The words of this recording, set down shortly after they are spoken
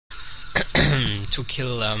to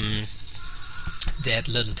kill that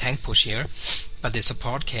little tank push here, but the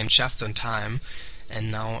support came just on time. And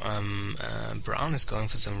now Brown is going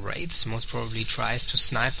for some wraiths, most probably tries to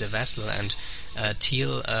snipe the vessel, and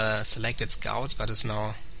Teal selected scouts but is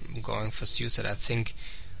now going for suicide. I think,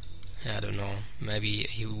 I don't know, maybe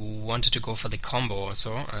he wanted to go for the combo or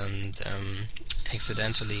so and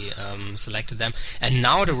accidentally selected them. And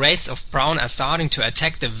now the wraiths of Brown are starting to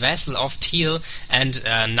attack the vessel of Teal, and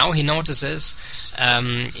now he notices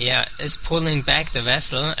is pulling back the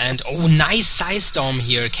vessel, and oh, nice size storm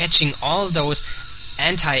here, catching all those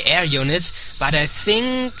anti-air units, but I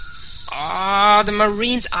think the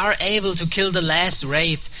Marines are able to kill the last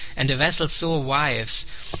wraith and the vessel survives.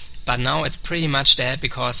 But now it's pretty much dead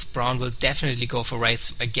because Brown will definitely go for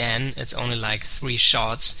wraiths again. It's only like 3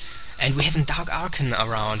 shots, and we have a Dark Archon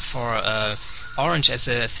around for Orange as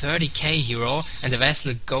a 30k hero, and the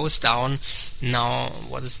vessel goes down. Now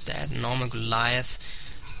what is that? Normal Goliath.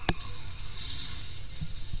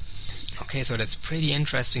 Okay, so that's pretty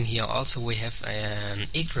interesting here. Also we have an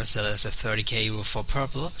Yggdrasil as a 30k hero for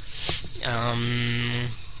purple.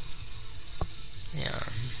 Yeah,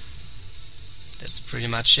 that's pretty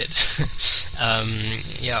much it.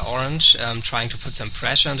 Yeah, Orange trying to put some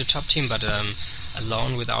pressure on the top team, but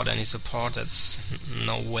alone without any support, that's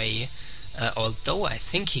no way. Although I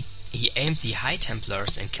think he aimed the High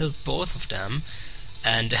Templars and killed both of them.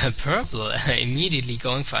 And purple immediately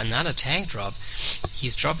going for another tank drop.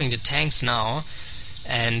 He's dropping the tanks now,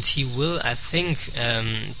 and he will, I think,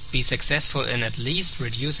 be successful in at least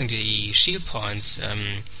reducing the shield points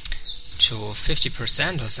to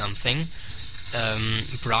 50% or something.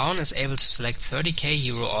 Brown is able to select 30k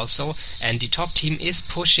hero also, and the top team is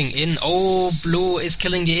pushing in. Oh, blue is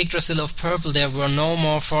killing the Yggdrasil of purple. There were no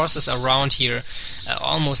more forces around here.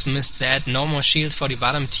 Almost missed that. No more shield for the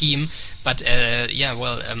bottom team, but yeah,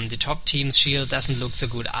 well, the top team's shield doesn't look so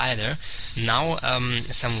good either. Now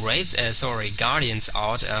some Guardians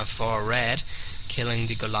out for red, killing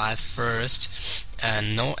the Goliath first.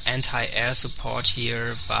 No anti-air support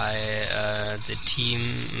here by the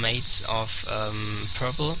teammates of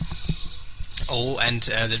purple. Oh, and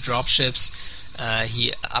the dropships.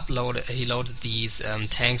 He loaded these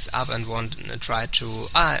tanks up and tried to.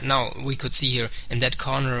 Now we could see here in that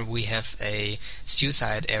corner we have a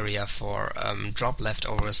suicide area for drop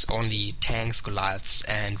leftovers, only tanks, Goliaths,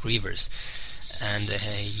 and Reavers. And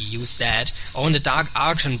he used that. Oh, and the Dark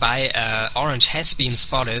Archon by Orange has been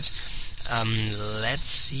spotted. Let's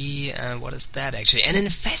see, what is that actually? An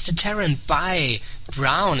Infested Terran by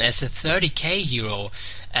Brown as a 30k hero.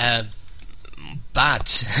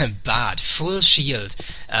 But full shield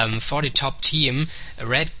for the top team.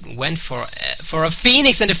 Red went for a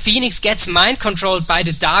Fenix, and the Fenix gets mind controlled by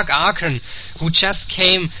the Dark Archon, who just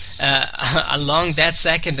came along that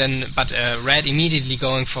second. But Red immediately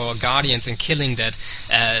going for Guardians and killing that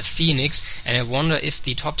Fenix. And I wonder if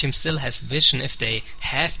the top team still has vision. If they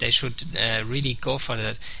have, they should really go for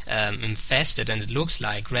that Infested. And it looks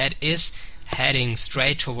like Red is heading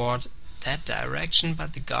straight toward that direction,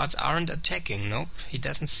 but the guards aren't attacking. Nope, he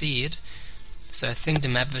doesn't see it. So I think the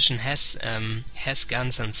map vision has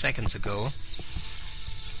gone some seconds ago.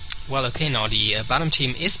 Well, okay, now the bottom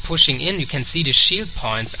team is pushing in. You can see the shield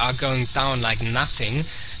points are going down like nothing.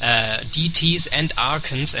 DTs and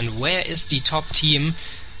Archons. And where is the top team?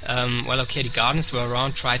 Well, okay, the Guardians were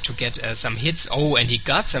around, tried to get some hits. Oh, and he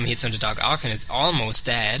got some hits on the Dark Archon. It's almost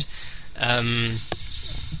dead.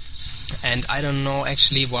 And I don't know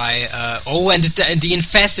actually why. Oh, and the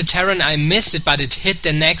Infested Terran, I missed it, but it hit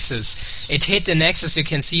the Nexus. It hit the Nexus. You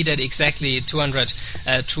can see that exactly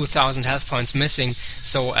 2,000 health points missing.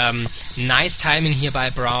 So nice timing here by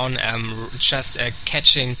Brown, just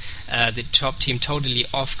catching the top team totally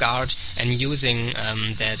off guard and using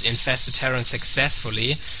that Infested Terran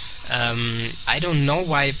successfully. I don't know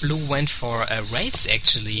why blue went for wraiths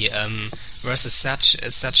actually versus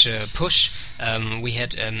such a push. We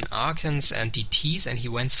had Archons and DTs, and he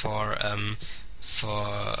went for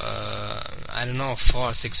I don't know, 4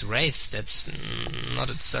 or 6 wraiths. That's not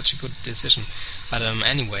such a good decision. But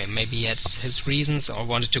anyway, maybe he had his reasons, or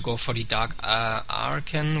wanted to go for the Dark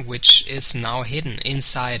Archon, which is now hidden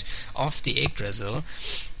inside of the Yggdrasil.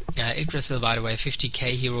 Yggdrasil, by the way,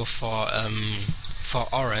 50k hero for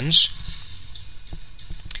Orange.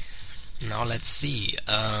 Now let's see.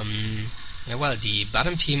 Yeah, well, the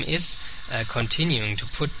bottom team is continuing to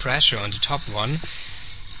put pressure on the top one,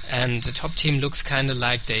 and the top team looks kind of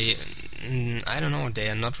like they, I don't know, they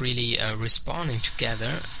are not really respawning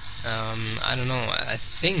together. I don't know. I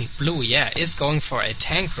think blue, yeah, is going for a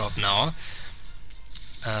tank drop now.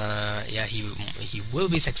 Yeah, he will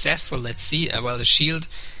be successful. Let's see. Well, the shield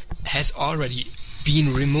has already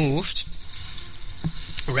been removed.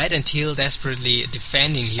 Red and teal desperately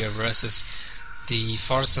defending here versus the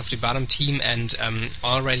forces of the bottom team, and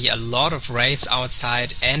already a lot of raids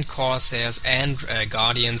outside, and Corsairs and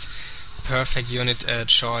Guardians. Perfect unit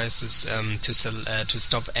choices to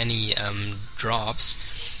stop any drops.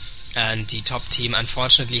 And the top team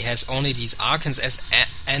unfortunately has only these Archons as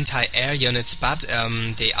anti-air units, but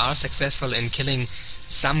they are successful in killing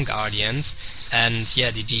some Guardians, and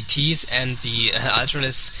yeah, the GTs and the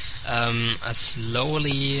Ultralists are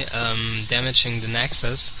slowly damaging the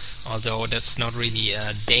Nexus, although that's not really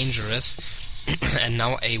dangerous. And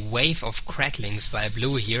now a wave of cracklings by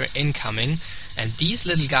blue here incoming, and these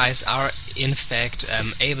little guys are in fact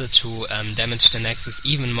able to damage the Nexus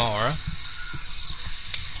even more.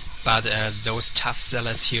 But those tough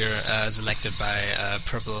sellers here selected by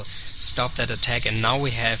purple stop that attack, and now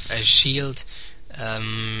we have a shield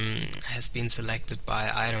has been selected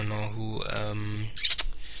by I don't know who,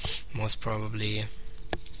 most probably,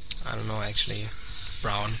 I don't know actually,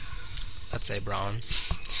 Brown. Let's say Brown.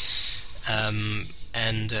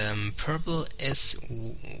 And purple is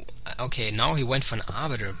okay. Now he went for an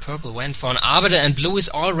Arbiter. Purple went for an Arbiter, and blue is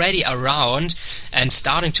already around and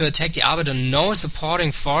starting to attack the Arbiter. No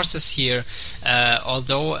supporting forces here,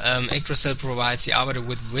 although Yggdrasil provides the Arbiter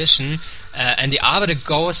with vision, and the Arbiter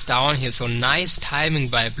goes down here. So nice timing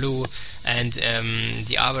by blue, and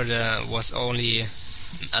the Arbiter was only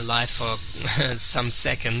alive for some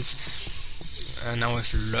seconds. Now we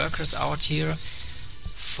have lurkers out here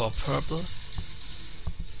for purple.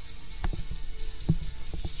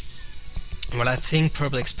 Well, I think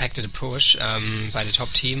purple expected a push by the top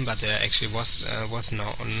team, but there actually was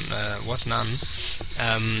none.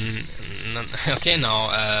 Okay,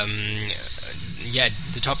 now yeah,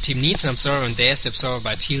 the top team needs an observer, and there's the observer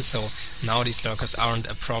by teal. So now these lurkers aren't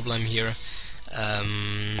a problem here.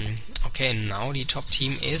 Okay, now the top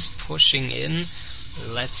team is pushing in.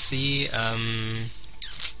 Let's see.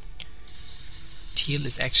 Teal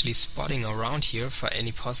is actually spotting around here for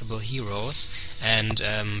any possible heroes, and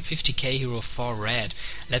 50k hero for red.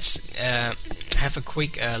 Let's have a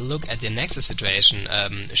quick look at the Nexus situation.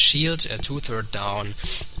 Shield 2/3 down,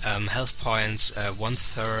 health points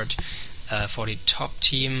 1/3 for the top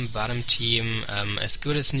team. Bottom team as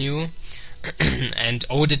good as new. And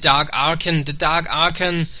oh, the Dark Archon,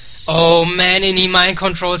 oh man, and he mind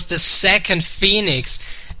controls the second Fenix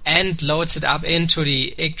and loads it up into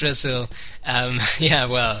the Yggdrasil. Yeah,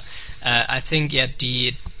 well, I think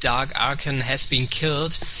the Dark Archon has been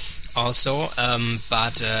killed also,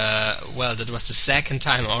 but well, that was the second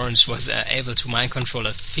time Orange was able to mind control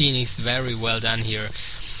a Phoenix. Very well done here.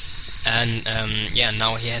 And yeah,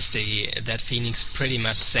 now he has that Phoenix pretty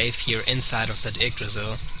much safe here inside of that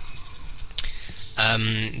Yggdrasil.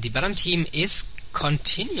 The bottom team is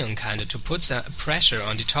continuing kinda to put some pressure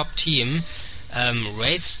on the top team.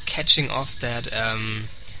 Wraiths catching off that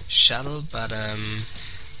shuttle, but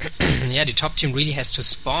yeah, the top team really has to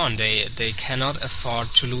spawn. They cannot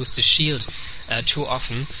afford to lose the shield too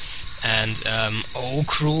often. And oh,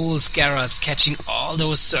 cruel Scarabs catching all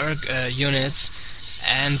those Zerg units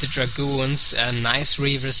and the Dragoons. Nice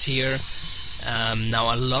Reavers here.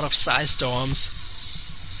 Now a lot of Psi Storms.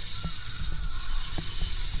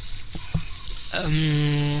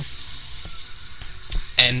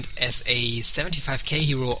 And as a 75k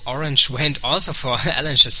hero, Orange went also for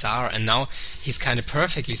Alan Shazar, and now he's kind of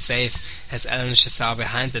perfectly safe. Has Alan Shazar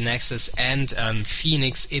behind the Nexus and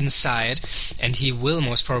Phoenix inside, and he will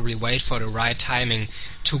most probably wait for the right timing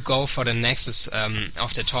to go for the Nexus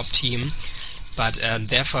of the top team. But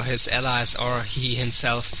therefore his allies or he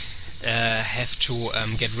himself have to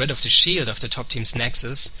get rid of the shield of the top team's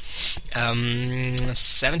Nexus.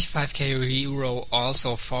 75k hero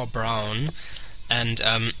also for Brown. And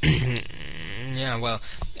yeah, well,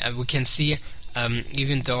 we can see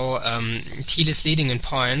even though teal is leading in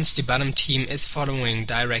points, the bottom team is following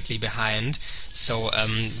directly behind. So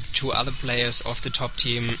two other players of the top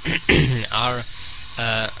team are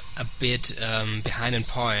a bit behind in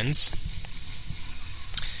points.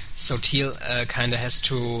 So teal kind of has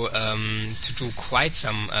to do quite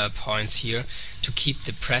some points here to keep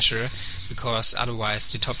the pressure, because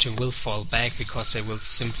otherwise the top team will fall back, because they will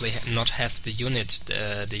simply not have the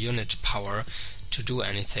unit power to do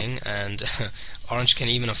anything. And Orange can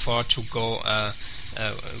even afford to go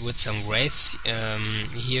with some wraiths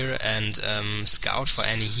here and scout for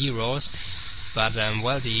any heroes. But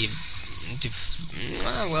well, the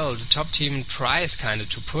top team tries kind of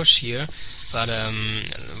to push here, but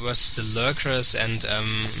was the lurkers and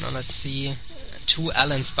now let's see. 2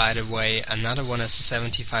 Allens, by the way. Another one is a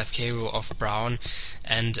 75k row of brown,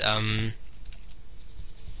 and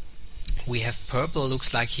we have purple.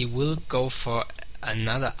 Looks like he will go for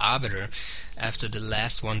another Arbiter after the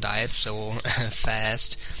last one died so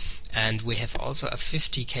fast. And we have also a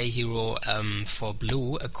 50k hero for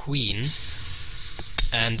blue, a queen.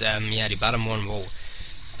 And yeah, the bottom one, whoa,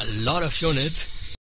 a lot of units.